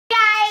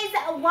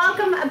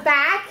welcome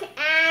back,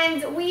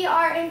 and we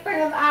are in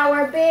front of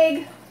our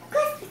big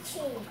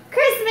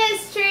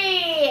Christmas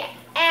tree.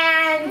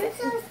 And I'm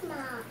so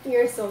smart.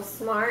 You're so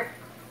smart.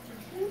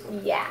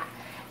 Yeah.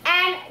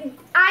 And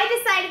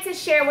I decided to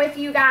share with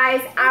you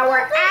guys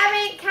our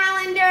advent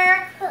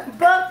calendar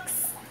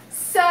books.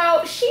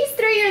 So she's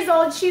 3 years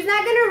old. She's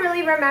not going to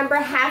really remember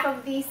half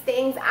of these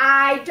things.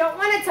 I don't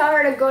want to tell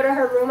her to go to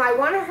her room. I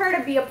want her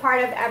to be a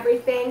part of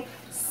everything.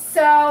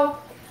 So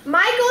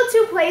my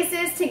go-to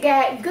places to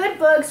get good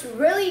books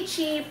really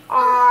cheap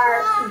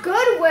are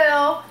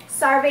Goodwill,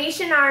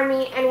 Salvation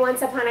Army, and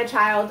Once Upon a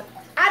Child.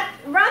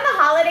 Around the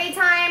holiday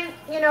time,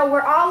 you know,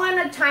 we're all on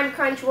a time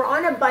crunch, we're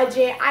on a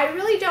budget. I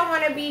really don't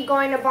want to be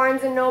going to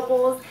Barnes &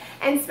 Nobles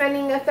and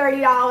spending the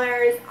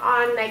 $30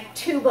 on like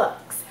 2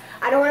 books.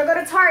 I don't want to go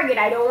to Target,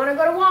 I don't want to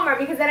go to Walmart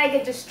because then I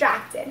get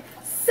distracted.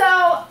 So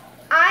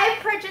I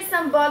purchased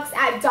some books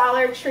at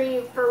Dollar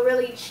Tree for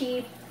really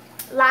cheap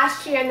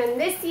last year and then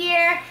this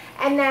year,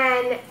 and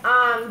then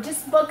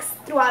just books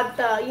throughout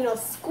the, you know,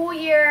 school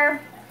year.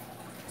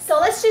 So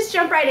let's just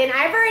jump right in.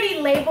 I've already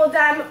labeled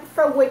them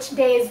for which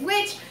day is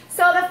which.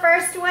 So the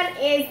first one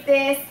is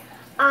this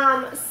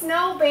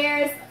Snow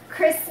Bears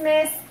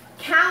Christmas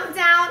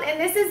Countdown, and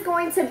this is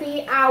going to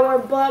be our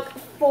book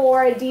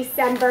for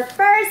December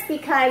 1st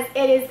because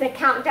it is the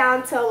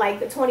countdown to like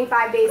the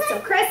 25 days till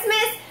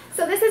Christmas.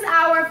 So this is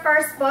our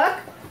first book,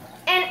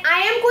 and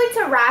I am going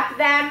to wrap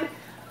them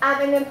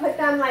and then put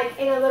them like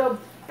in a little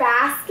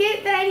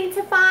basket that I need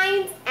to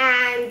find,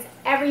 and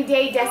every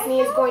day Destiny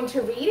is going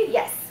to read.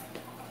 Yes.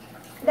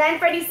 Then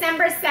for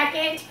December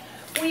 2nd,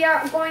 we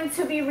are going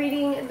to be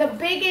reading The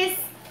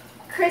Biggest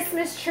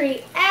Christmas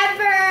Tree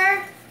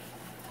Ever.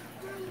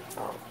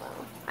 Oh,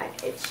 well,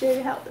 it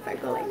should help if I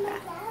go like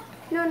that.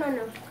 No.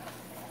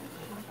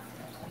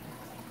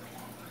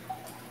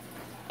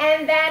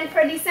 And then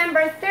for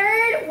December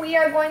 3rd, we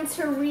are going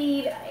to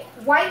read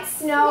White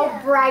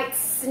Snow, Bright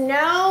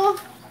Snow.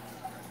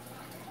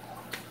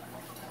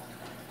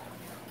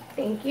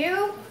 Thank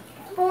you.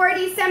 For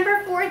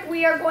December 4th,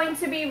 we are going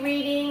to be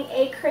reading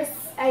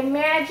A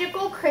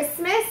Magical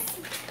Christmas.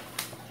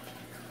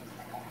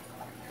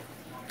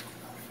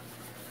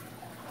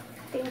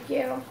 Thank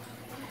you.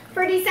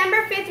 For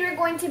December 5th, we're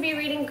going to be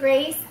reading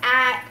Grace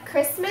at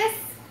Christmas.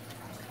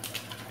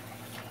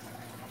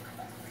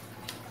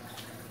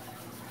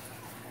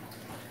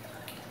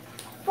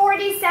 For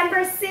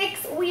December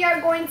 6th, we are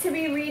going to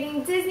be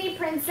reading Disney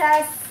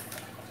Princess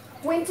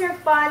Winter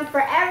Fun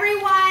for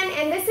Everyone,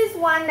 and this is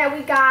one that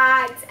we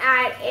got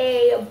at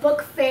a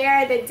book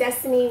fair that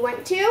Destiny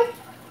went to.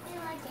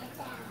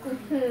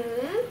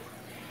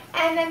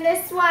 And then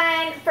this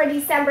one for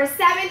December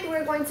 7th,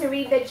 we're going to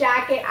read The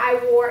Jacket I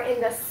Wore in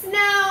the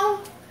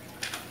Snow.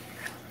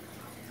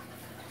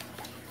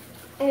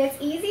 And it's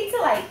easy to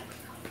like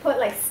put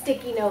like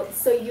sticky notes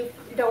so you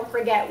don't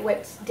forget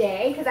which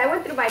day, because I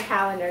went through my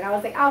calendar and I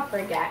was like, I'll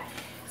forget.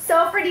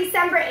 So for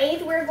December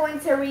 8th, we're going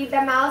to read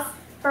The Mouse's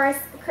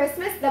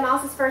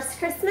First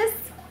Christmas.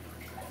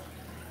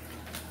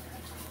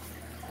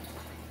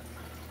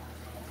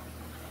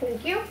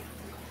 Thank you.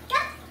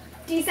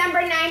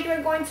 December 9th,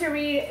 we're going to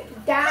read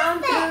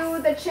Down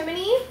Through the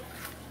Chimney.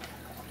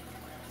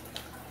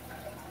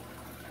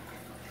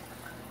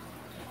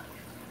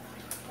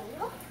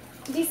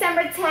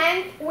 December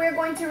 10th, we're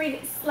going to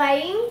read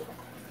Sleighing.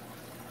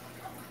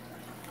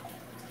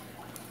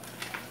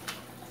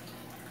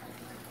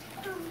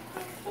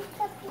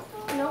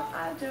 No,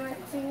 I'll do it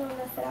so you won't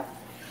mess it up.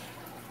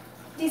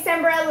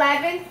 December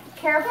 11th,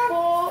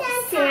 Careful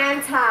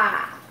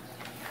Santa.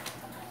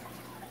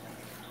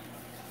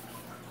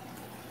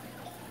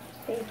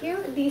 Thank you.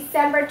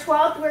 December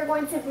 12th, we're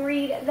going to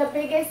read The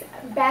Biggest,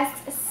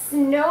 Best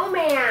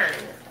Snowman.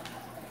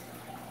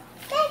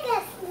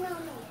 Biggest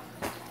snowman.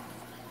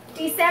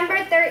 December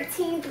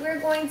 13th, we're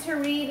going to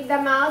read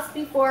The Mouse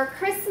Before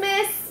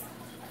Christmas.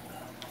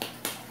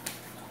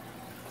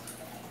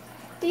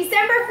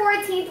 December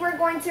 14th, we're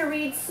going to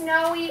read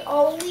Snowy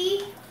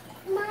Olie.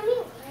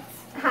 Mommy,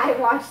 I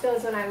watched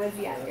those when I was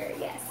younger.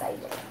 Yes, I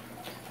did.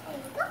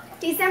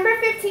 December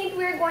 15th,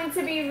 we're going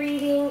to be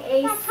reading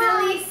A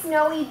Silly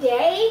Snowy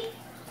Day.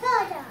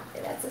 turtle.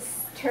 That's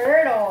a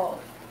turtle.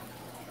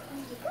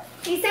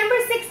 December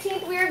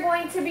 16th, we are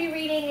going to be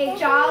reading A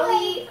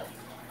Jolly...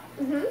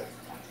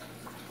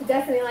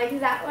 Destiny likes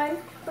that one.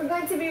 We're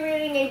going to be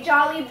reading A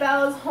Jolly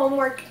Bells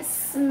Homework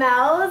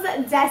Smells.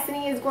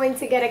 Destiny is going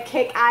to get a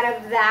kick out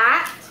of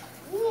that.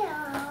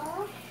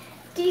 Yeah.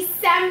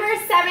 December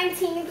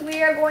 17th,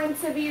 we are going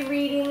to be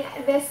reading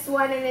this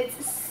one, and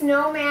it's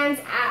Snowman's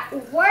at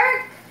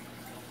Work.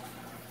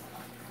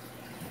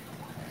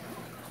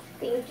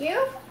 Thank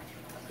you.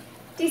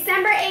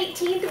 December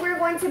 18th, we're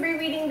going to be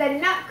reading The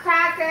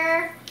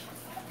Nutcracker.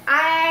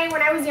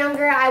 When I was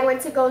younger, I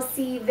went to go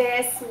see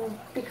this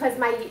because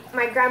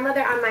my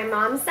grandmother on my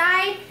mom's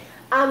side,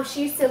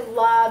 she used to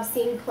love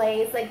seeing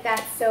plays like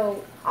that,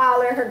 so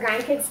all of her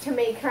grandkids, to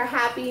make her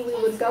happy, we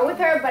would go with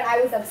her, but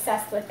I was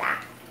obsessed with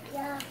that.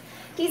 Yeah.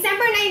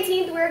 December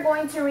 19th, we're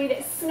going to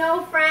read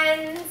Snow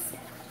Friends.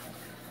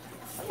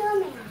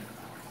 Snowman.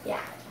 Yeah.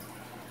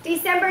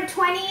 December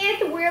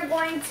 20th, we're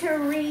going to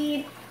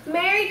read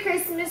Merry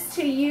Christmas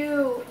to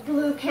You,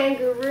 Blue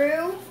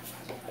Kangaroo.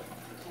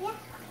 Yeah.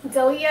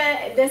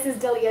 Delia, this is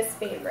Delia's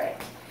favorite.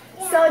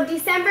 Yeah. So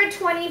December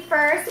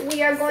 21st,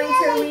 we are going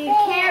to read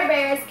Care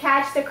Bears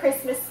Catch the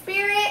Christmas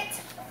Spirit.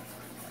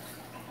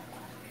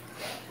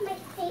 My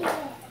favorite.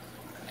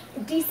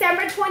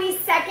 December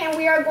 22nd,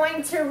 we are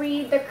going to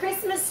read The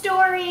Christmas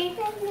Story.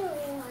 The new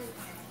one.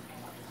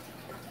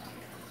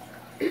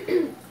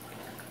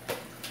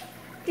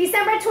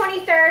 December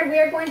 23rd, we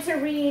are going to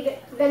read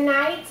The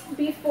Night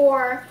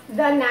Before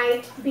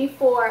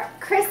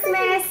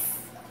Christmas.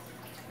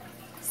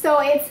 So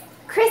it's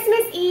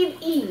Christmas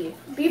Eve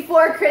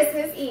before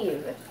Christmas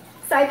Eve.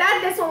 So I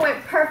thought this one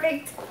went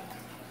perfect.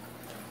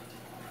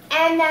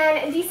 And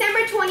then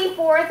December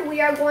 24th, we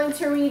are going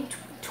to read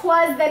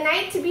 'Twas the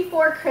Night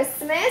Before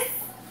Christmas.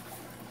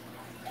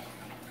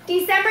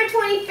 December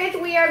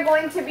 25th, we are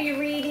going to be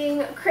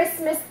reading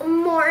Christmas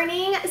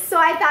Morning. So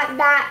I thought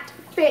that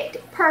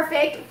fit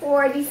perfect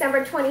for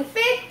December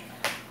 25th.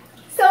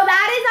 So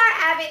that is our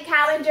Advent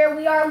calendar.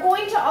 We are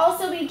going to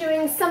also be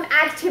doing some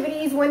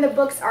activities when the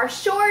books are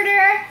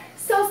shorter.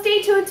 So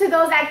stay tuned to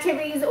those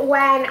activities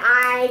when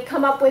I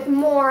come up with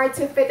more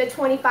to fit the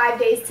 25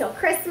 days till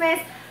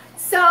Christmas.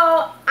 So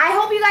I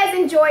hope you guys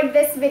enjoyed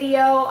this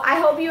video. I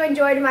hope you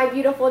enjoyed my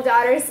beautiful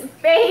daughter's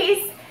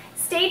face.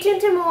 Stay tuned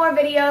to more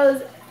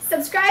videos.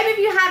 Subscribe if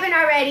you haven't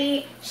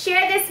already.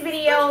 Share this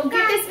video.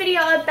 Give this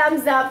video a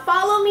thumbs up.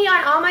 Follow me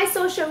on all my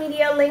social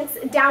media links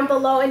down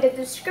below in the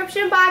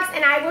description box.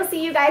 And I will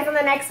see you guys on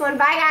the next one.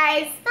 Bye,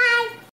 guys. Bye.